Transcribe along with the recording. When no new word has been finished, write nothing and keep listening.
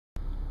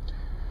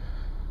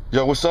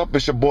Yo, what's up?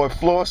 It's your boy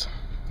Floss.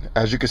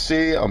 As you can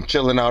see, I'm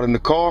chilling out in the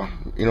car.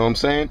 You know what I'm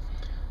saying?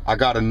 I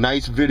got a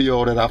nice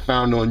video that I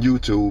found on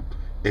YouTube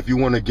if you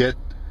want to get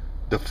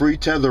the free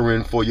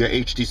tethering for your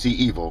HTC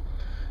Evo.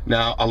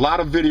 Now, a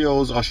lot of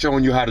videos are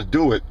showing you how to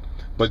do it,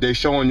 but they're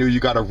showing you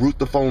got to root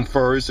the phone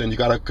first and you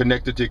got to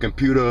connect it to your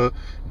computer,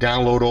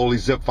 download all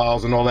these zip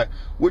files and all that,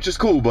 which is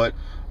cool, but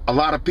a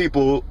lot of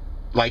people,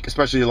 like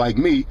especially like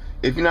me,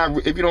 if you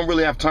don't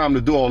really have time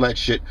to do all that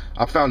shit,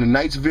 I found a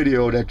nice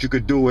video that you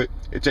could do it.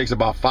 It takes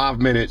about 5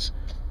 minutes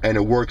and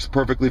it works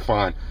perfectly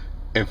fine.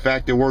 In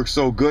fact, it works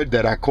so good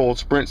that I called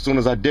Sprint as soon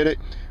as I did it,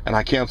 and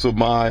I canceled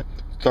my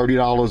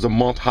 $30 a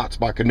month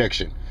hotspot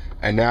connection.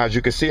 And now, as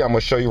you can see, I'm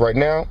gonna show you right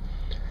now.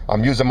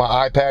 I'm using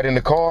my iPad in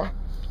the car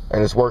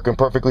and it's working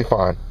perfectly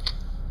fine,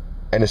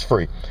 and it's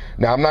free.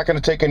 Now, I'm not going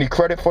to take any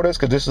credit for this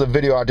because this is a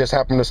video I just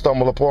happened to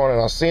stumble upon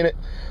and I've seen it,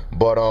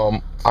 but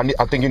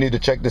I think you need to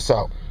check this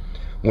out.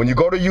 When you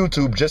go to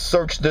YouTube, just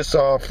search this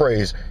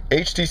phrase,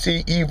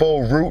 HTC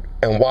Evo root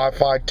and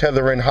Wi-Fi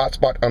tethering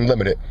hotspot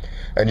unlimited,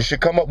 and you should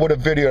come up with a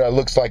video that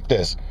looks like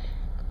this.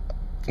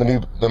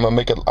 I'm gonna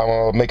make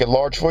it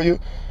large for you.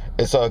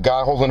 It's a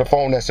guy holding a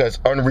phone that says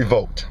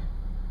unrevoked.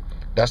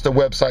 That's the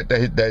website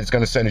that it's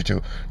going to send you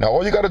to. Now,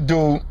 all you got to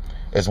do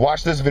is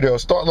watch this video.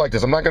 Start like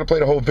this. I'm not going to play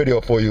the whole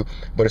video for you,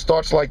 but it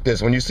starts like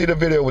this. When you see the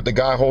video with the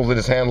guy holding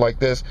his hand like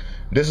this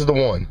is the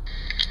one.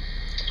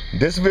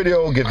 This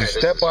video gives you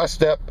step by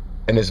step,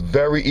 and it's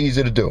very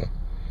easy to do.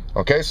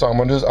 Okay, so I'm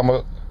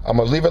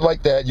gonna leave it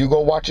like that. You go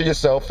watch it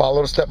yourself.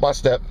 Follow the step by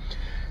step.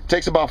 It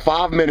takes about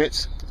 5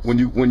 minutes. When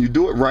you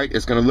do it right,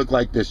 it's going to look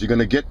like this. You're going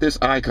to get this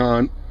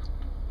icon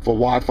for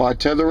Wi-Fi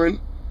tethering.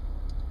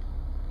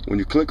 When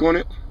you click on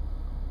it,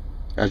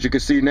 as you can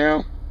see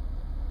now,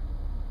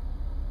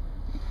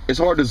 it's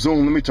hard to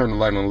zoom. Let me turn the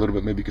light on a little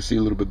bit. Maybe you can see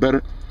a little bit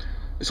better.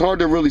 It's hard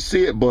to really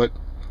see it, but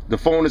the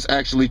phone is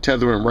actually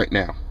tethering right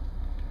now.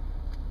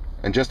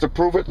 And just to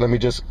prove it, let me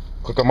just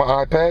click on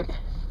my iPad,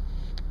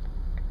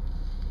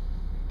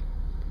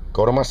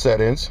 go to my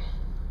settings,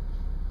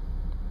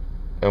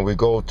 and we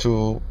go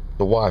to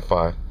the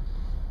Wi-Fi.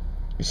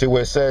 You see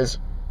where it says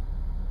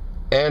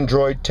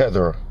Android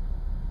Tether.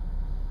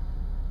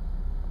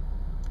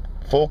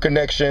 Full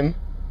connection,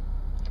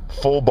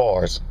 full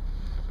bars.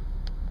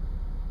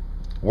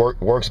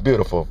 Works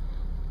beautiful.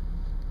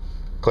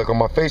 Click on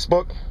my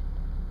Facebook.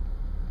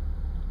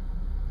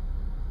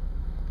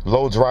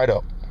 Loads right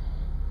up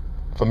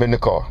from in the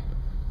car.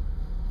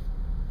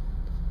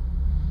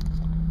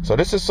 So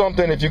this is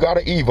something, if you got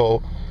an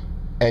Evo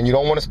and you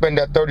don't want to spend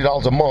that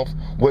 $30 a month,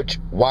 which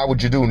why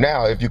would you do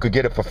now if you could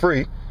get it for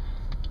free?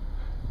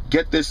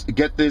 Get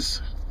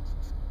this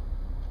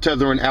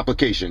tethering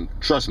application.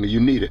 Trust me,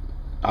 you need it.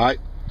 All right,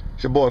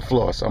 it's your boy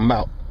Floss. I'm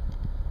out.